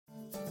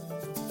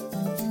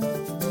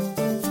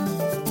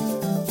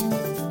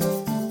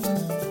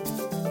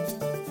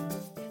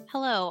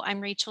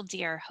Rachel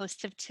Deer,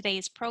 host of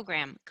today's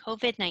program,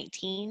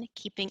 COVID-19,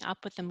 Keeping Up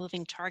with the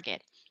Moving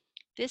Target.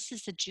 This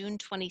is the June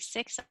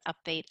 26th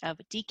update of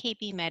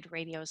DKB Med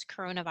Radio's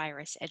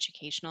Coronavirus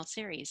Educational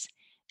Series.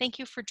 Thank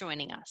you for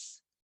joining us.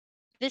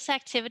 This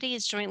activity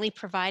is jointly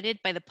provided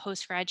by the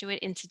Postgraduate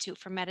Institute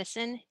for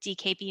Medicine,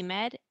 DKB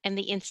Med, and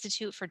the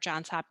Institute for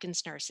Johns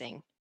Hopkins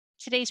Nursing.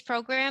 Today's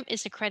program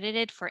is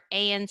accredited for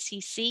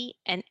ANCC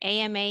and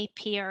AMA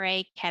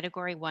PRA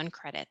Category 1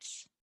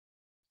 credits.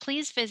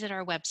 Please visit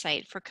our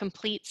website for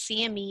complete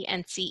CME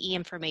and CE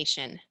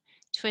information.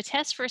 To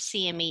attest for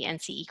CME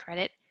and CE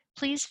credit,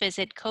 please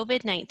visit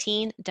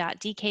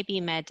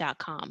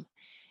covid19.dkbmed.com.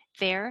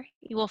 There,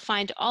 you will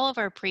find all of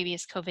our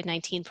previous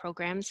COVID-19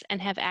 programs and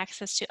have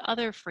access to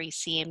other free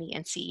CME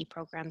and CE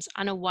programs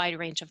on a wide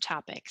range of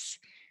topics.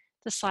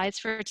 The slides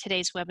for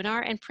today's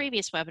webinar and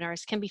previous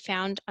webinars can be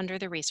found under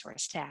the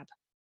Resource tab.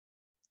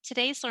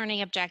 Today's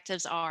learning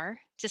objectives are: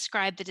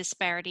 describe the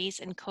disparities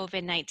in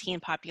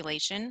COVID-19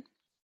 population,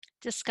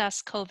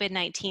 discuss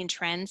COVID-19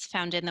 trends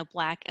found in the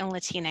Black and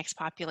Latinx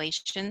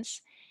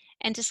populations,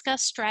 and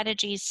discuss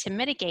strategies to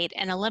mitigate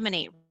and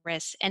eliminate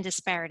risks and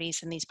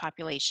disparities in these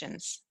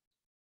populations.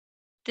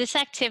 This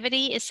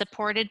activity is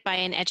supported by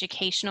an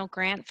educational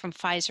grant from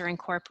Pfizer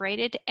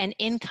Incorporated and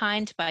in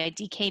kind by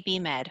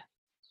DKB Med.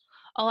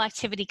 All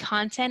activity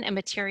content and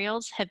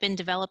materials have been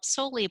developed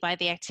solely by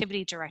the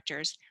activity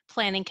directors,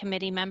 planning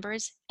committee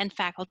members, and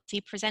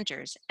faculty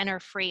presenters, and are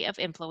free of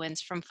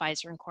influence from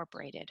Pfizer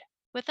Incorporated.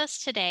 With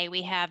us today,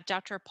 we have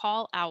Dr.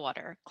 Paul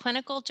Auwaerter,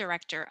 Clinical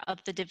Director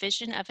of the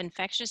Division of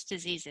Infectious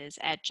Diseases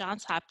at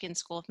Johns Hopkins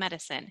School of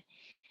Medicine.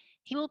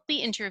 He will be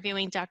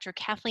interviewing Dr.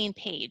 Kathleen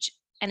Page,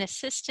 an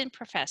Assistant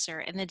Professor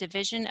in the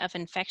Division of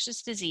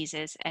Infectious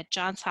Diseases at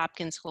Johns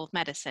Hopkins School of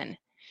Medicine.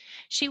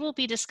 She will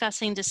be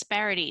discussing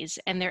disparities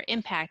and their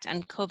impact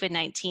on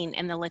COVID-19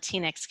 in the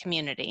Latinx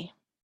community.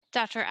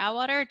 Dr.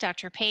 Auwaerter,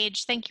 Dr.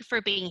 Page, thank you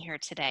for being here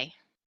today.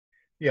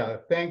 Yeah,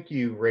 thank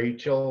you,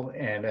 Rachel.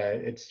 And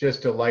it's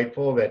just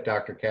delightful that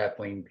Dr.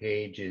 Kathleen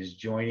Page is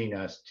joining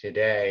us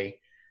today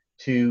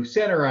to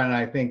center on,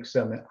 I think,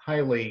 some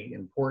highly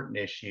important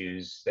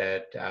issues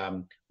that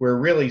we're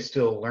really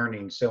still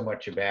learning so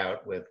much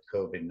about with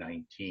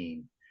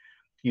COVID-19.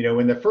 You know,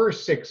 in the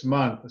first 6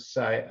 months,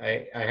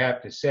 I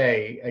have to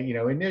say,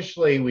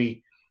 initially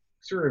we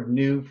sort of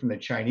knew from the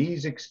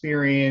Chinese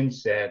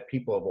experience that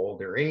people of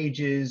older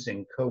ages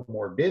and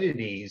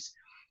comorbidities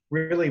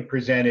really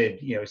presented,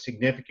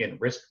 significant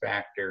risk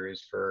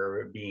factors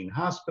for being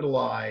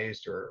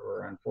hospitalized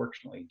or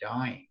unfortunately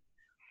dying.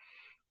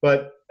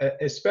 But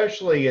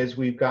especially as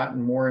we've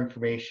gotten more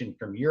information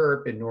from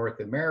Europe and North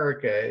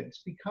America, it's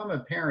become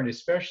apparent,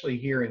 especially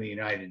here in the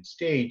United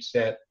States,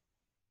 that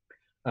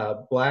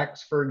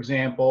Blacks, for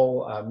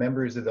example,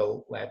 members of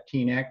the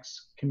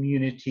Latinx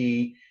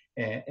community,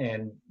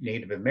 and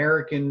Native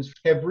Americans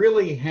have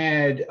really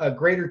had a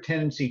greater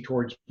tendency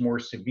towards more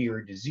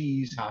severe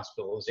disease,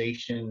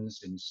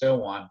 hospitalizations, and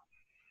so on.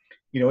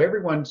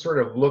 Everyone sort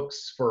of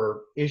looks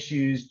for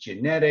issues,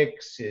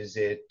 genetics, is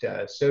it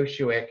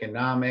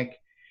socioeconomic?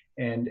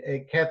 And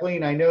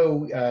Kathleen, I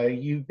know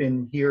you've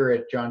been here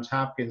at Johns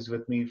Hopkins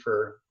with me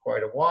for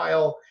quite a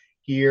while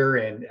here,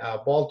 and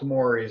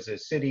Baltimore is a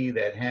city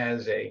that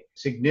has a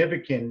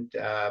significant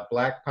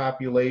Black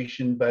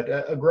population, but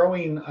a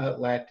growing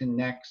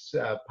Latinx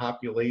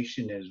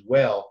population as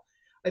well.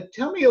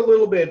 Tell me a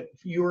little bit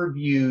your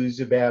views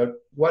about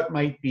what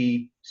might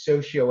be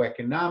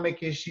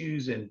socioeconomic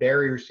issues and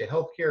barriers to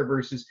healthcare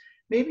versus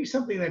maybe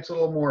something that's a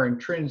little more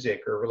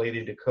intrinsic or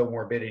related to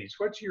comorbidities.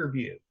 What's your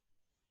view?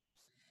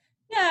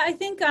 Yeah, I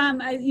think,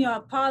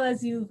 Paul,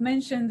 as you've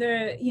mentioned,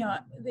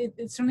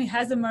 it certainly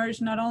has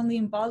emerged not only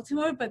in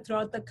Baltimore, but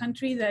throughout the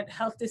country, that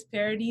health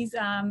disparities,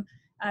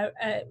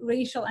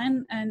 racial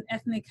and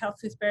ethnic health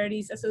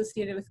disparities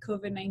associated with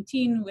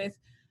COVID-19, with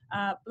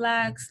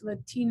Blacks,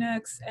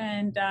 Latinx,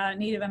 and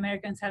Native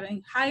Americans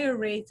having higher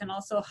rates and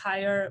also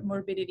higher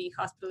morbidity,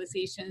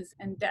 hospitalizations,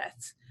 and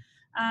deaths.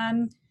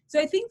 So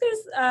I think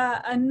there's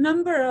a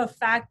number of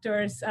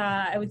factors,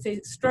 I would say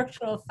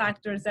structural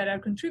factors, that are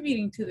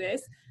contributing to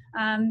this.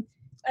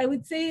 I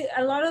would say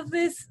a lot of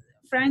this,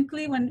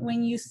 frankly,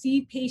 when you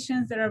see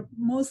patients that are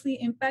mostly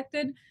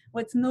impacted,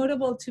 what's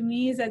notable to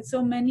me is that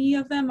so many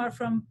of them are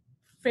from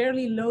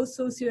fairly low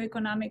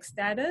socioeconomic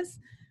status.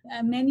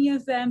 Many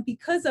of them,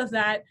 because of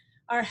that,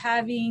 are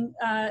having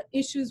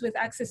issues with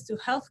access to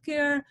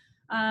healthcare,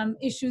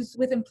 issues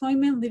with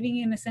employment, working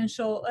in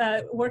essential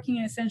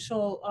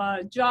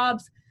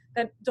jobs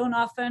that don't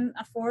often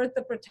afford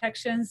the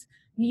protections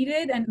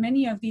needed. And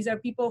many of these are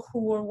people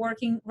who were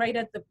working right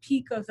at the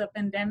peak of the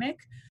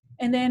pandemic.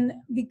 And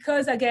then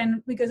because of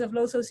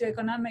low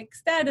socioeconomic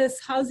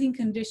status, housing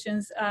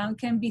conditions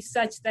can be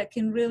such that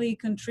can really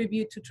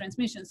contribute to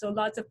transmission. So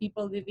lots of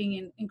people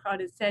living in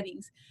crowded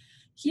settings.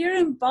 Here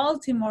in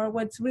Baltimore,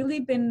 what's really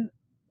been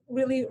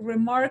really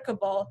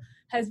remarkable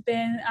has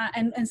been,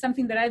 and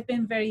something that I've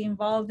been very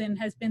involved in,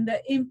 has been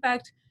the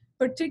impact,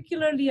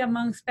 particularly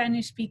among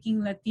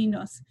Spanish-speaking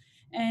Latinos.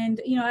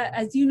 And,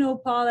 as you know,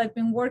 Paul, I've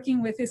been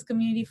working with this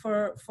community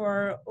for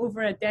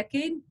over a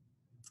decade.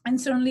 and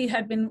certainly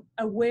had been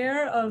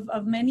aware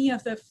of many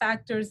of the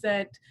factors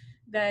that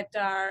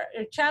are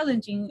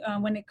challenging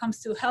when it comes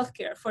to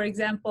healthcare. For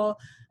example,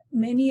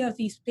 many of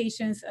these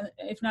patients,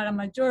 if not a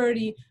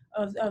majority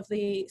of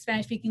the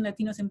Spanish-speaking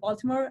Latinos in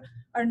Baltimore,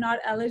 are not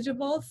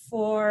eligible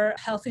for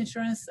health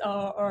insurance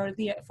or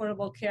the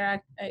Affordable Care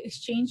Act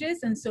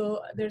exchanges. And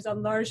so there's a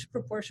large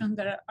proportion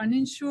that are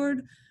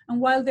uninsured.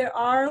 And while there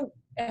are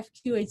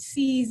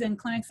FQHCs and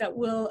clinics that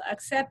will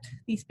accept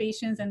these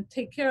patients and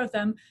take care of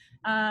them,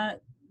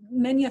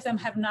 many of them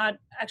have not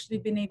actually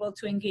been able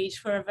to engage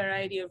for a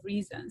variety of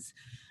reasons.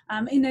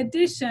 In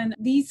addition,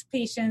 these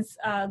patients,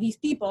 these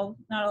people,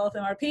 not all of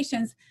them are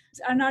patients,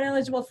 are not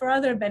eligible for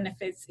other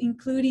benefits,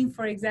 including,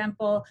 for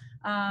example,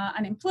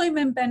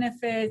 unemployment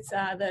benefits,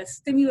 the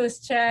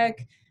stimulus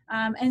check.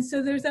 And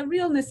so there's a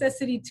real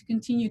necessity to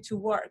continue to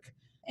work.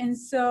 And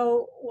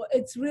so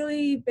it's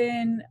really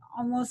been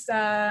almost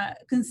a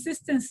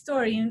consistent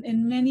story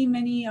in many,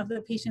 many of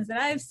the patients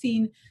that I've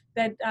seen,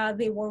 that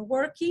they were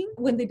working.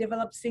 When they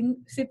developed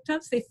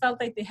symptoms, they felt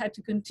like they had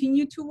to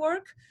continue to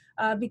work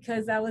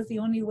because that was the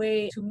only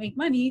way to make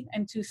money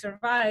and to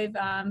survive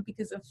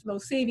because of low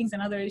savings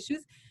and other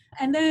issues.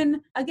 And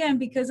then again,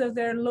 because of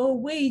their low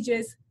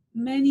wages,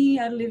 many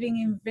are living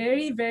in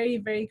very, very,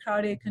 very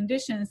crowded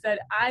conditions that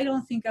I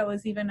don't think I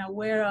was even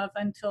aware of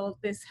until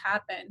this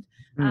happened.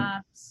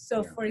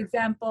 For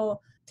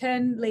example,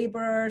 10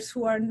 laborers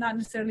who are not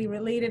necessarily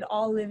related,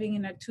 all living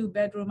in a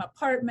 2-bedroom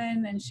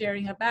apartment and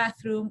sharing a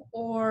bathroom,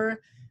 or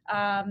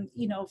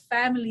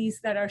families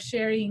that are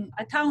sharing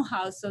a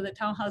townhouse. So the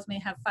townhouse may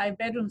have 5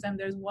 bedrooms and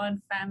there's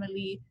one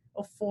family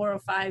of 4 or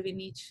 5 in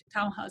each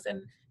townhouse.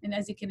 And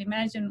as you can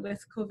imagine,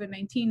 with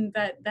COVID-19,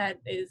 that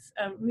is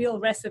a real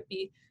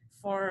recipe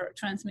for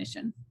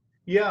transmission.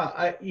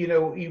 Yeah,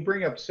 you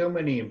bring up so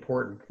many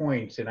important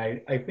points, and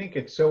I think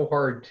it's so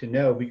hard to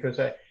know because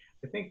I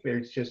think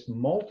there's just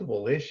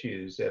multiple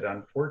issues that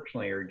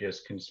unfortunately are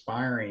just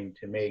conspiring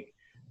to make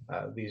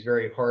these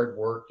very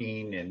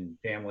hardworking and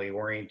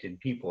family-oriented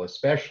people,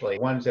 especially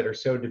ones that are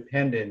so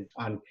dependent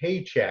on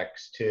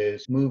paychecks to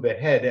move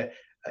ahead.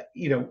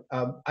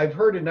 I've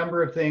heard a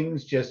number of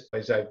things just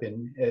as I've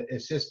been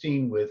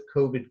assisting with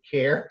COVID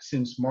care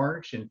since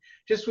March, and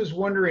just was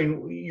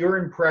wondering your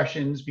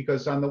impressions,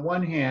 because on the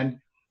one hand,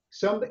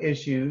 some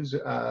issues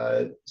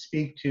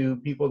speak to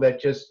people that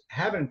just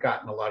haven't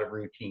gotten a lot of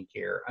routine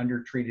care,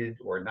 undertreated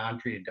or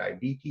non-treated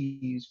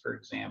diabetes, for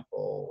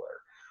example,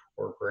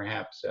 or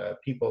perhaps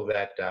people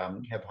that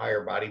have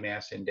higher body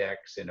mass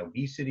index and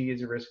obesity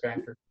as a risk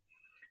factor.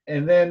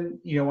 And then,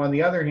 on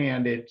the other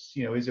hand, it's,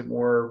 is it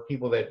more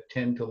people that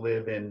tend to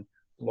live in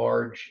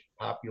large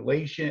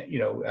population,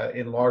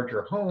 in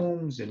larger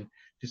homes and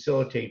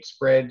facilitate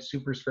spread,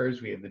 super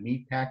spreads. We have the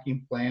meat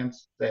packing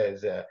plants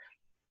as a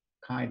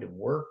kind of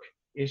work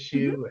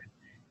issue.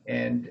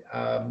 And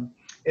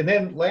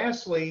then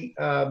lastly,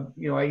 I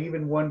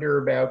even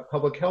wonder about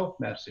public health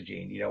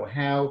messaging,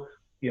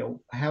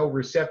 how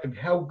receptive,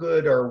 how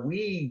good are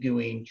we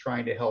doing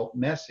trying to help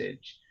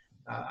message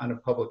on a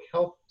public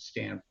health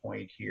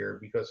standpoint here,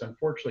 because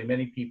unfortunately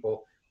many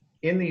people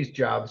in these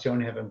jobs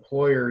don't have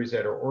employers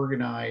that are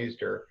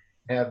organized or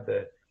have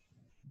the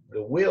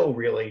will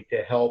really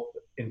to help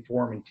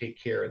inform and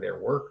take care of their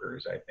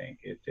workers. I think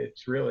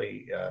it's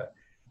really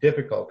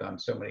difficult on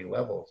so many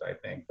levels, I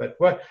think. But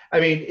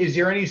is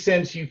there any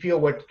sense you feel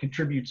what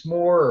contributes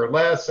more or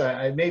less?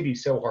 It may be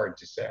so hard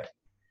to say.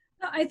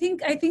 No, I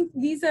think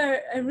these are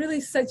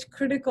really such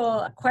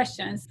critical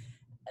questions.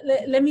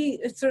 Let me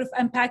sort of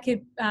unpack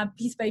it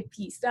piece by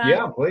piece.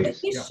 Yeah, please.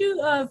 The issue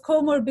of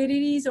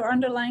comorbidities or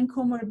underlying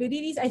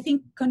comorbidities, I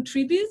think,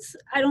 contributes.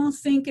 I don't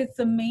think it's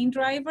the main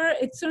driver.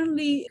 It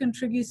certainly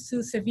contributes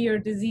to severe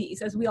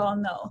disease, as we all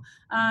know.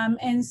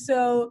 And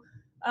so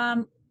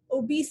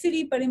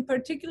obesity, but in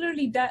particular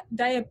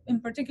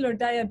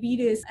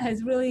diabetes,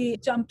 has really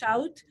jumped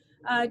out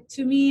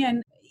to me.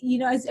 And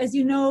as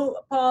you know,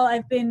 Paul,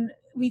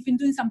 we've been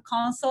doing some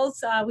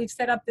consults. We've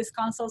set up this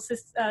consult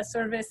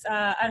service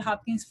at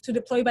Hopkins to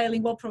deploy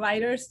bilingual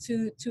providers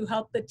to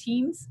help the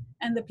teams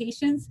and the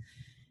patients.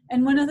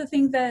 And one of the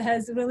things that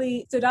has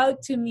really stood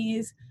out to me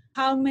is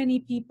how many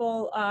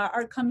people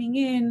are coming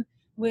in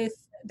with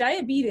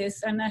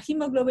diabetes and a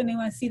hemoglobin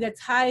A1C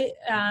that's high,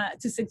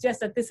 to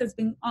suggest that this has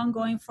been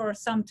ongoing for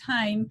some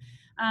time.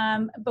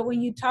 But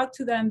when you talk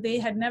to them, they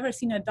had never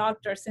seen a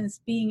doctor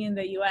since being in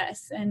the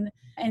US.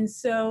 And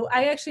so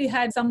I actually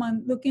had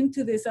someone look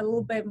into this a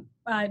little bit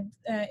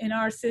in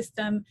our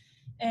system.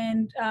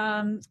 And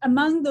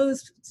among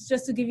those,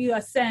 just to give you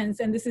a sense,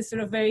 and this is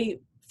sort of very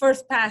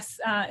first pass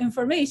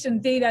information,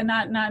 data,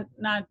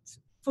 not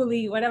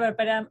fully whatever,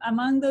 but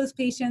among those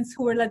patients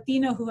who were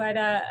Latino who had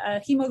a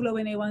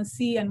hemoglobin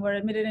A1C and were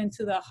admitted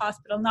into the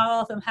hospital, not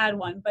all of them had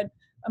one, but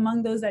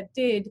among those that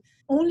did,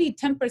 only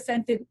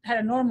 10% had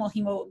a normal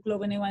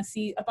hemoglobin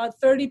A1C,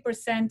 about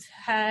 30%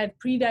 had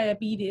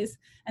prediabetes,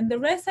 and the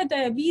rest had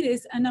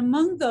diabetes, and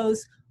among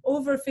those,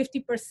 over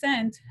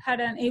 50% had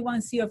an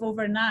A1C of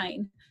over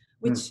 9,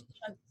 which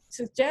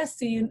suggests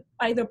to you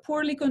either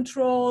poorly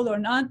controlled or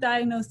not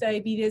diagnosed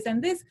diabetes.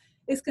 And this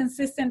is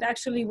consistent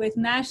actually with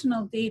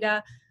national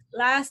data.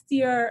 Last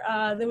year,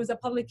 there was a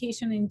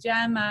publication in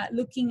JAMA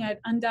looking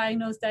at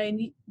undiagnosed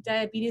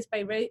diabetes by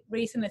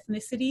race and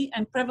ethnicity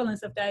and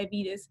prevalence of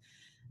diabetes.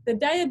 The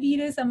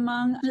diabetes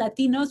among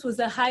Latinos was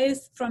the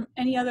highest from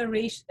any other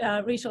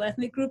racial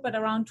ethnic group at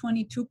around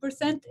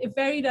 22%. It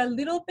varied a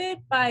little bit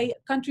by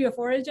country of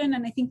origin,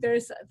 and I think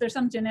there's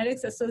some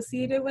genetics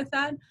associated with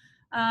that.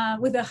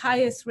 With the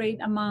highest rate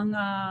among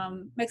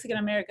Mexican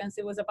Americans,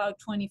 it was about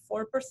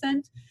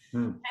 24%.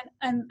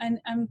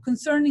 And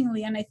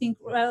concerningly, and I think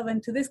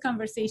relevant to this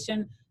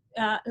conversation,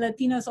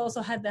 Latinos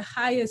also had the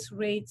highest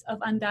rates of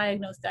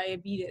undiagnosed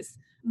diabetes,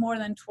 more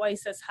than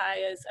twice as high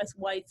as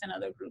whites and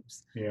other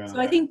groups. Yeah. So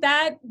I think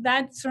that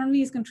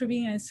certainly is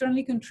contributing, and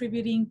certainly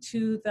contributing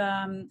to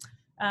the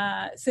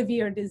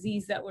severe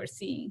disease that we're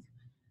seeing.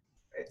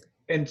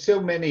 And so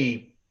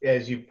many,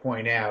 as you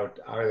point out,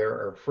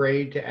 are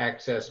afraid to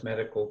access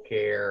medical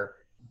care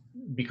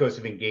because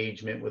of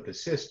engagement with the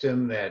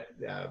system that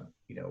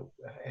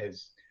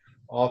has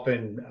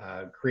often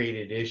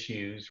created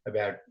issues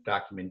about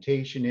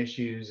documentation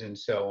issues and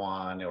so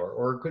on,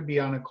 or it could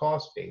be on a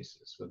cost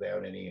basis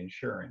without any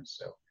insurance.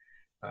 So,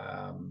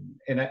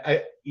 and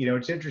I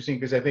it's interesting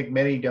because I think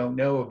many don't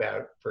know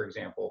about, for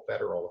example,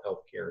 federal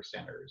healthcare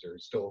centers, or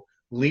still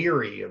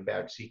leery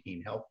about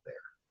seeking help there.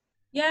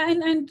 Yeah,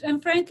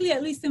 and frankly,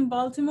 at least in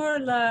Baltimore,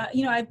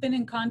 I've been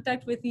in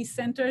contact with these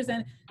centers,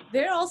 and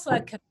they're also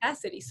at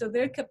capacity. So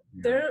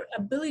their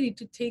ability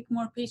to take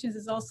more patients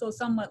is also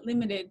somewhat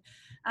limited.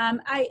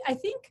 I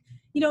think,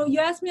 you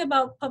asked me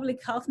about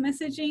public health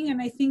messaging,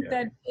 and I think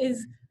that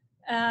is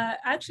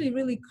actually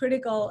really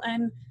critical.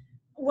 And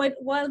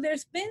while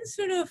there's been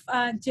sort of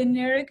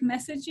generic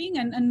messaging,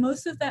 and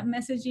most of that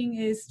messaging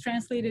is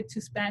translated to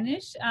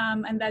Spanish,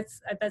 and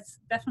that's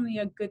definitely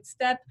a good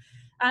step.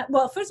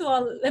 Well, first of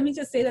all, let me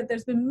just say that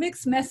there's been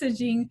mixed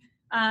messaging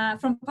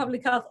from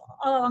public health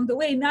all along the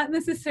way, not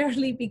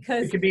necessarily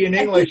because— It could be in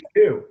English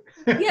too.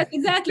 Yes,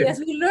 exactly. As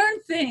we learn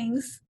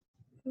things,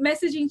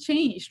 messaging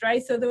changed,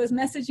 right? So there was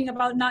messaging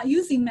about not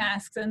using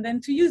masks, and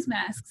then to use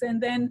masks. And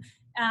then,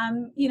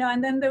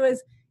 and then there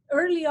was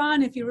early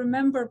on, if you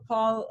remember,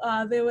 Paul,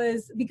 there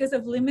was, because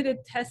of limited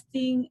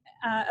testing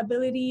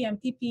ability and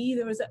PPE,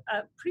 there was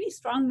a pretty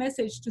strong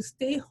message to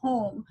stay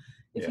home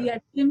if you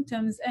had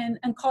symptoms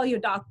and call your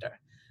doctor.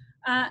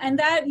 And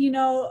that,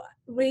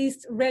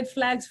 raised red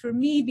flags for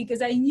me,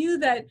 because I knew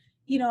that,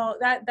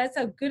 that's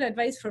a good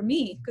advice for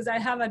me because I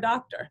have a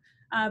doctor.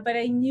 But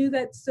I knew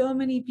that so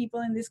many people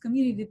in this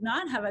community did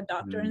not have a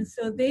doctor. And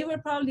so they were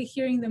probably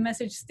hearing the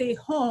message, stay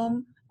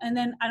home, and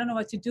then I don't know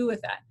what to do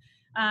with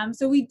that.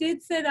 So we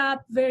did set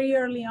up very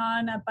early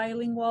on a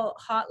bilingual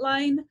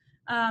hotline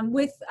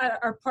with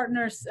our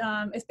partners,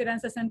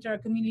 Esperanza Center, a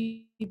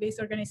community-based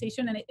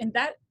organization. And in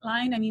that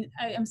line,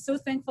 I am so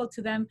thankful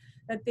to them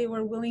that they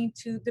were willing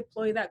to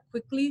deploy that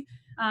quickly,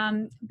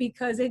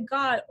 because it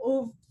got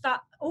over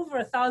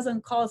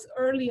 1,000 calls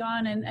early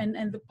on,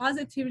 and the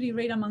positivity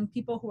rate among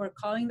people who were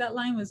calling that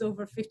line was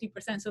over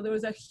 50%. So there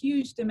was a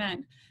huge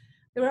demand.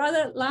 There were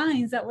other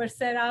lines that were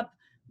set up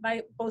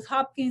by both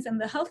Hopkins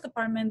and the health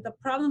department. The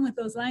problem with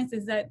those lines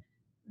is that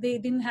they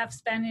didn't have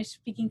Spanish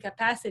speaking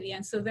capacity.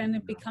 And so then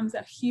it becomes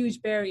a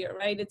huge barrier,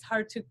 right? It's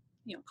hard to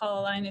call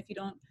a line if you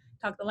don't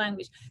talk the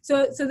language.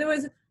 So there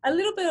was a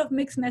little bit of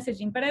mixed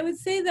messaging, but I would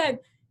say that,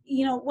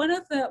 one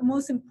of the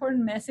most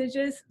important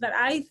messages that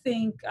I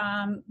think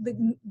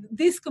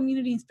this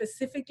community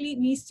specifically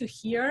needs to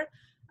hear,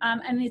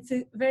 and it's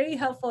very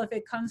helpful if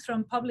it comes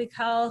from public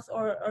health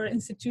or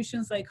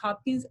institutions like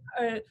Hopkins,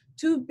 are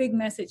two big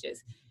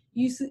messages.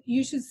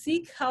 You should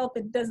seek help.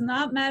 It does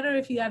not matter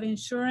if you have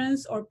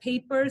insurance or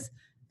papers.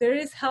 There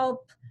is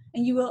help,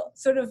 and you will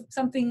sort of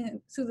something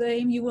to the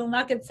aim, you will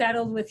not get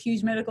saddled with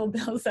huge medical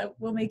bills that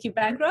will make you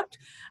bankrupt.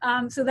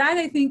 So that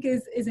I think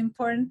is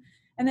important.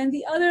 And then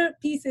the other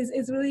piece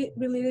is really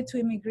related to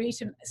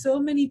immigration. So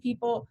many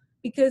people,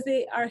 because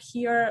they are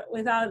here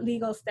without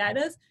legal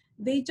status,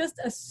 they just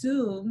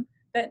assume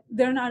that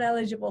they're not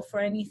eligible for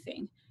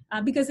anything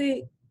because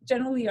they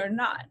generally are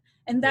not.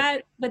 And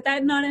but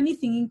that not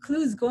anything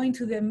includes going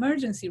to the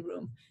emergency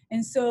room.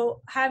 And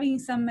so having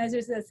some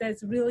measures that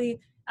says really,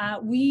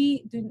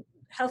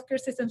 healthcare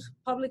systems,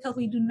 public health,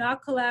 we do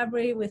not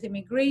collaborate with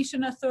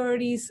immigration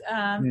authorities.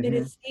 It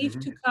is safe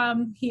to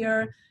come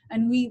here,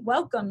 and we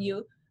welcome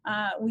you.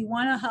 We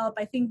want to help.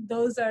 I think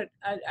those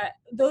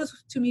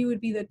to me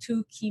would be the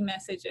two key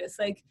messages.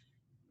 Like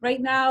right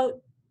now,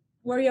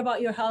 worry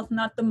about your health,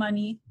 not the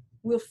money.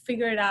 We'll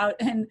figure it out.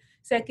 And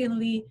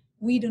secondly,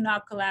 we do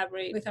not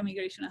collaborate with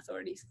immigration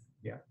authorities.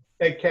 Yeah.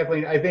 Hey,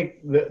 Kathleen, I think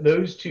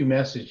those two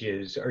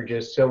messages are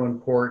just so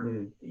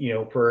important,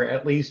 for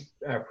at least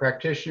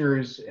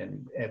practitioners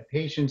and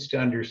patients to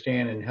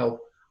understand and help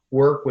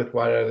work with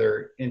what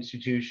other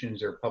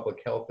institutions or public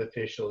health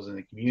officials in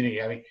the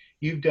community. I mean,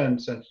 you've done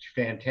such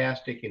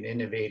fantastic and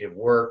innovative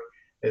work,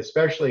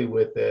 especially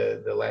with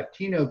the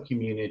Latino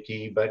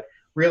community, but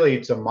really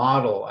it's a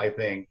model, I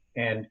think.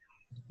 And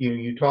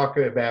you talk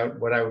about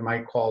what I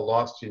might call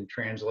lost in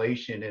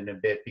translation in a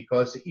bit,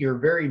 because you're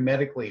very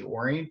medically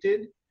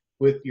oriented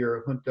with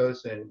your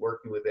juntos and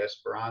working with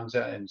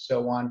Esperanza and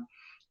so on.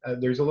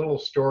 There's a little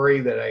story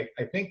that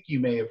I think you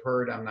may have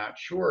heard, I'm not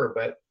sure,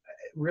 but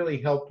it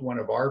really helped one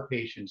of our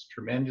patients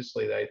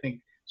tremendously that I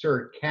think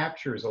sort of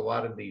captures a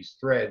lot of these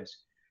threads.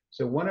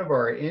 So one of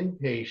our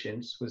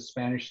inpatients was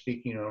Spanish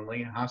speaking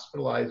only,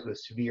 hospitalized with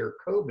severe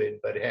COVID,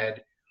 but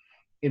had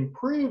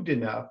improved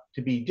enough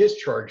to be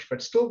discharged,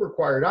 but still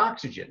required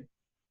oxygen.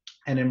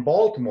 And in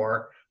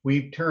Baltimore,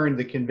 we've turned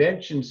the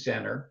convention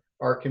center,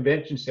 our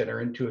convention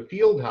center, into a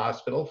field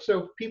hospital.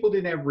 So people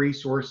didn't have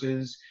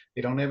resources,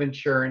 they don't have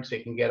insurance, they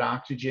can get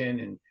oxygen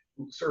and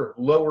sort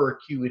of lower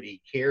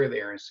acuity care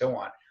there and so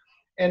on.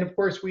 And of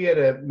course, we had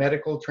a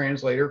medical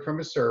translator from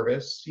a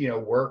service,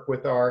 work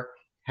with our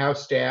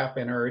house staff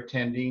and our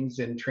attendings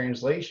in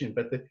translation,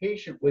 but the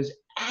patient was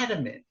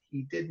adamant.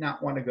 He did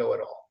not want to go at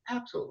all,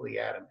 absolutely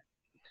adamant.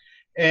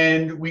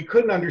 And we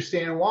couldn't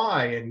understand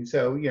why. And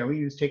so,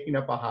 he was taking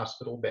up a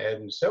hospital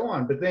bed and so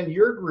on. But then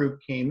your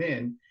group came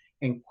in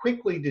and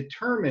quickly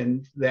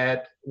determined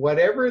that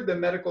whatever the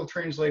medical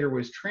translator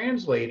was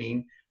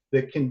translating,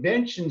 the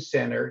convention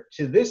center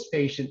to this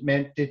patient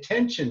meant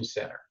detention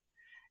center.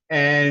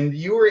 And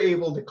you were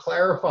able to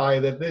clarify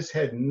that this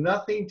had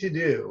nothing to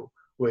do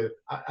with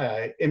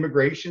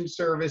immigration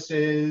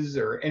services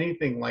or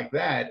anything like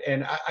that.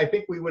 And I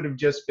think we would have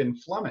just been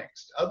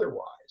flummoxed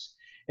otherwise.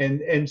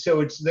 And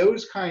so it's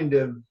those kind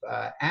of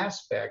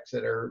aspects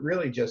that are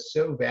really just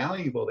so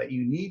valuable that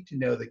you need to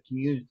know the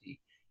community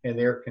and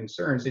their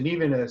concerns. And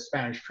even a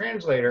Spanish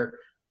translator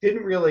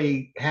didn't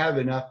really have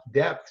enough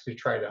depth to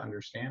try to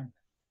understand.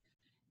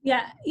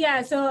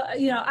 Yeah. So,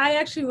 I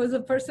actually was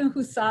a person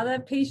who saw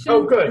that patient.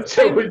 Oh, good.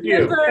 So was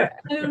you.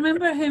 I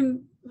remember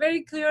him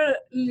very clearly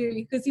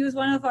because he was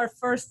one of our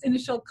first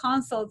initial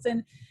consults.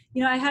 And,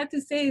 I have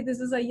to say, this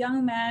is a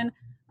young man.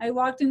 I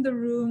walked in the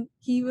room.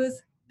 He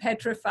was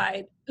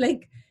petrified.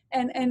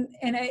 And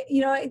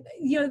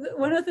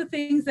one of the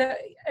things that,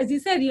 as you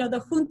said,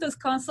 the Juntos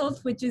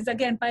consults, which is,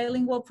 again,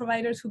 bilingual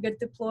providers who get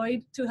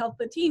deployed to help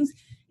the teams,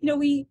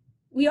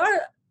 we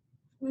are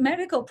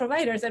medical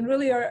providers and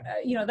really are,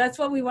 that's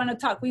what we want to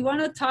talk. We want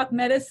to talk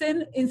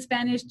medicine in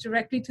Spanish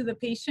directly to the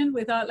patient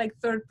without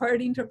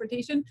third-party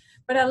interpretation.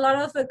 But a lot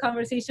of the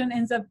conversation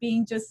ends up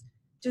being just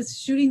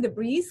shooting the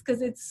breeze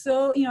because it's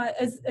so,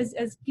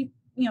 as people,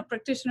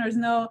 practitioners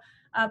know,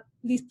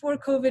 these poor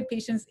COVID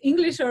patients,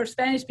 English or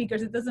Spanish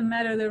speakers, it doesn't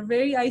matter. They're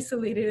very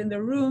isolated in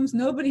their rooms.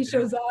 Nobody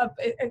shows up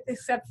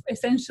except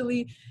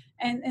essentially.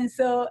 And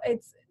so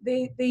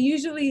they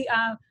usually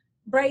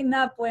brighten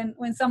up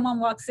when someone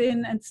walks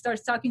in and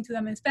starts talking to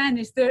them in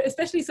Spanish. They're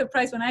especially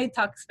surprised when I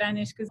talk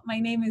Spanish because my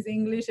name is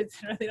English.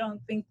 They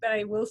don't think that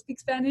I will speak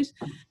Spanish.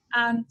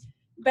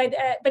 But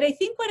I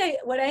think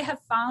what I have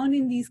found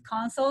in these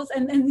consults,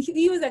 and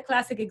he was a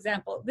classic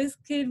example. This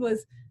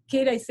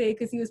kid, I say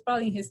because he was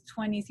probably in his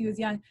 20s, he was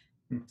young,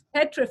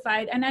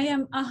 petrified. And I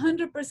am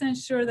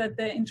 100% sure that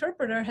the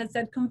interpreter has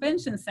said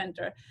convention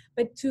center.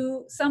 But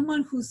to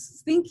someone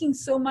who's thinking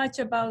so much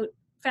about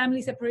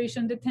family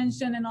separation,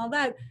 detention, and all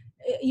that,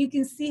 you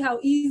can see how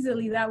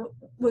easily that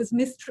was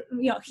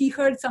he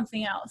heard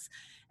something else.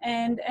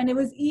 And it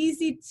was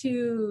easy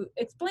to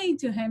explain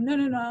to him,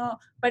 no.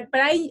 But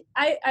I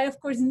of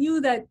course knew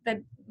that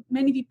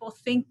many people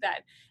think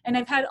that. And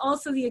I've had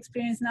also the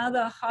experience now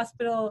the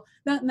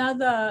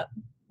the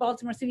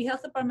Baltimore City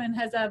Health Department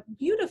has a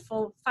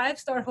beautiful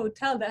 5-star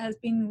hotel that has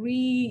been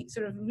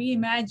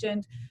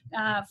reimagined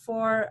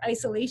for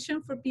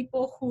isolation for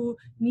people who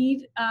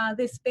need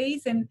this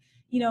space. And,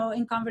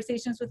 in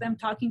conversations with them,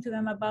 talking to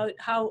them about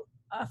how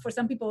for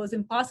some people it was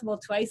impossible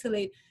to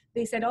isolate,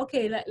 they said,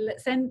 okay,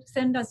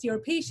 send us your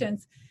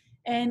patients.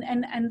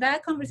 And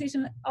that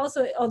conversation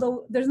also,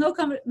 although there's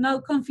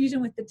no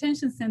confusion with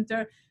detention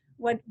center,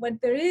 what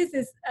there is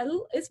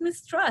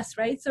mistrust,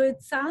 right? So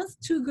it sounds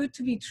too good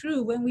to be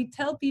true when we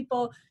tell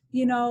people,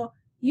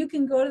 you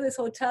can go to this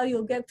hotel,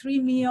 you'll get 3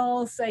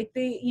 meals,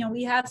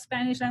 we have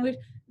Spanish language.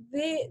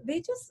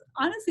 They just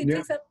honestly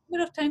takes a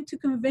bit of time to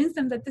convince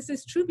them that this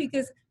is true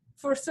because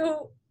for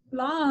so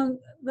long,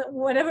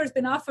 whatever's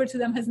been offered to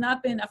them has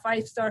not been a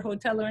 5-star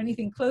hotel or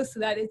anything close to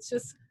that. It's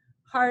just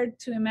hard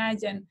to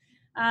imagine.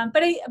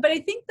 But I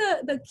think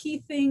the key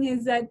thing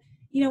is that,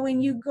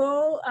 when you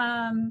go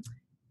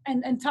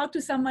and talk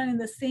to someone in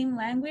the same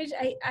language,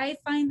 I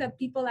find that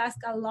people ask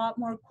a lot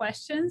more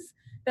questions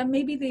that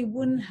maybe they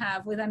wouldn't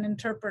have with an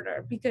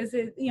interpreter because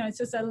it's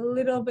just a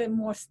little bit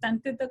more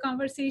stunted, the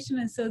conversation.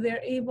 And so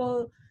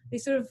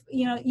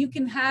you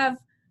can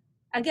have,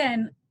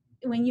 again,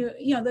 when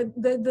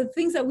the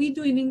things that we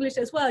do in English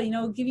as well,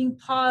 giving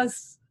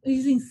pause,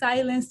 using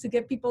silence to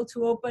get people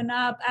to open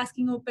up,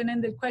 asking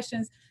open-ended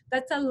questions,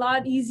 that's a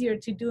lot easier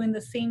to do in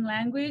the same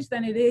language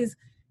than it is,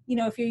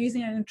 if you're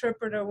using an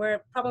interpreter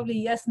where probably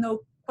yes, no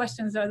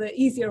questions are the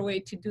easier way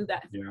to do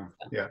that.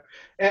 Yeah.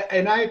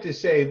 And I have to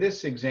say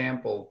this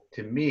example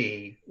to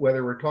me,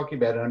 whether we're talking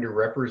about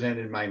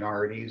underrepresented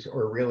minorities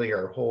or really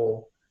our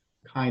whole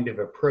kind of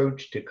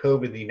approach to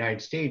COVID in the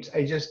United States,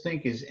 I just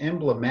think is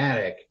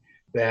emblematic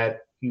that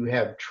you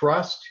have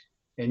trust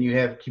and you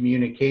have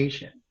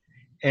communication.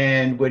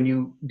 And when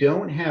you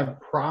don't have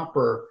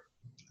proper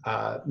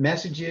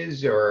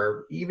messages,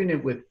 or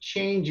even with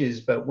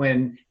changes, but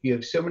when you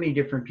have so many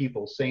different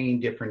people saying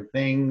different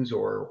things,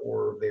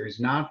 or there's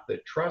not the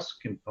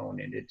trust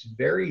component, it's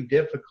very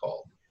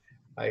difficult,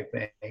 I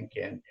think.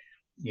 And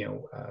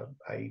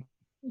I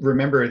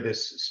remember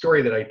this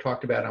story that I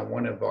talked about on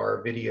one of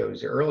our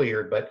videos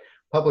earlier, but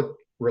public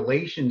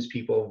relations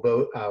people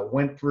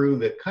went through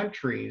the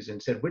countries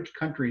and said which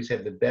countries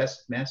had the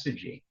best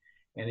messaging,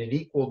 and it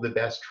equaled the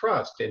best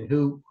trust. And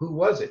who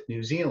was it?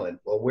 New Zealand.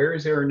 Well, where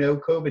is there no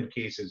COVID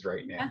cases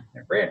right now?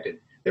 Now, granted,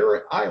 there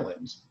are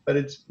islands, but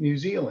it's New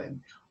Zealand.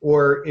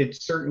 Or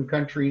it's certain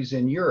countries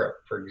in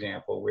Europe, for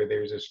example, where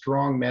there's a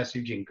strong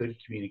message and good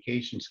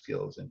communication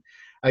skills. And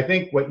I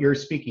think what you're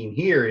speaking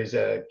here is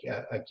a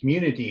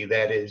community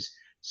that is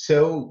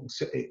so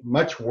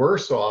much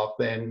worse off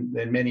than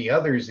many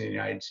others in the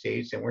United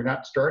States, and we're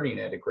not starting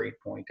at a great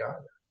point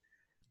either.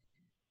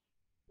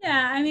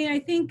 Yeah, I mean, I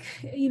think,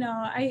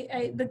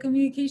 the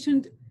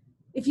communication,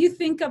 if you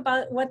think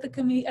about what the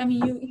community, I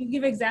mean, you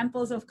give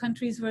examples of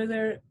countries where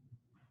their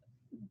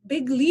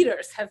big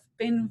leaders have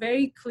been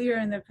very clear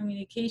in their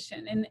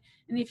communication. And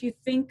if you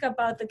think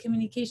about the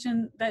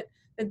communication that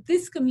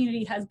this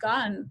community has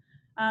gotten,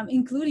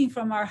 including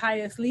from our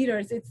highest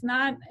leaders, it's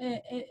not,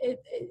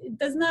 it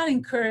does not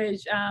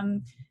encourage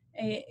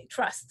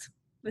trust.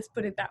 Let's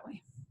put it that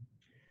way.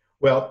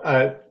 Well,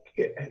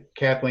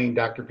 Kathleen,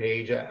 Dr.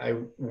 Page, I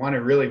want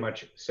to really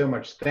so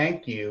much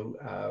thank you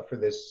for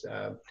this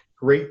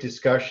great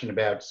discussion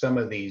about some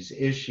of these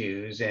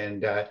issues.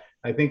 And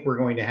I think we're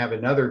going to have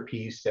another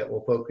piece that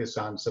will focus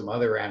on some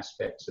other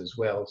aspects as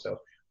well. So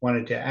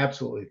wanted to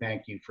absolutely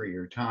thank you for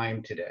your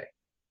time today.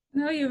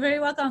 No, you're very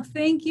welcome.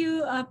 Thank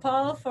you,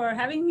 Paul, for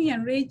having me,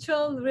 and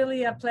Rachel.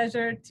 Really a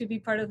pleasure to be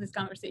part of this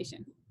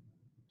conversation.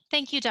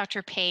 Thank you,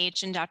 Dr.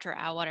 Page and Dr.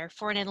 Auwaerter,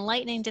 for an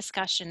enlightening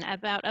discussion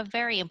about a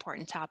very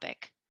important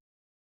topic.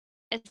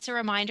 As a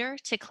reminder,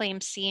 to claim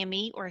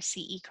CME or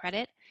CE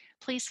credit,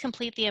 please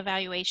complete the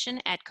evaluation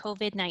at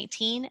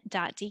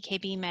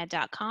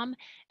covid19.dkbmed.com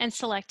and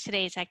select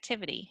today's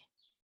activity.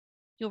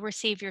 You'll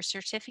receive your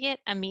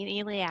certificate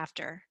immediately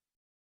after.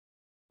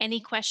 Any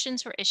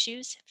questions or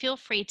issues, feel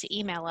free to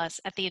email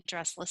us at the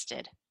address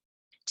listed.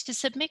 To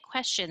submit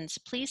questions,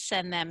 please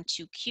send them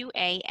to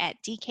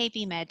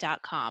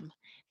qa@dkbmed.com.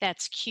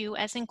 That's Q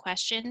as in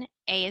question,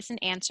 A as in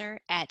answer,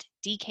 at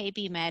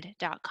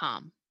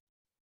dkbmed.com.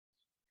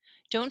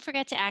 Don't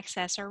forget to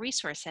access our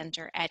resource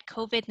center at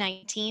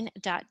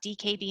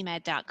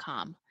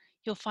covid19.dkbmed.com.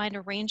 You'll find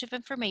a range of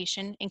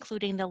information,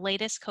 including the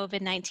latest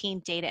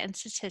COVID-19 data and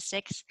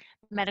statistics,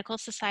 medical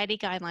society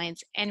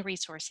guidelines, and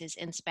resources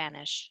in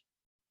Spanish.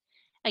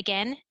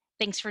 Again,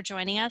 thanks for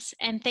joining us,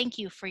 and thank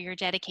you for your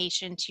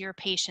dedication to your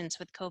patients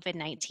with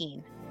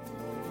COVID-19.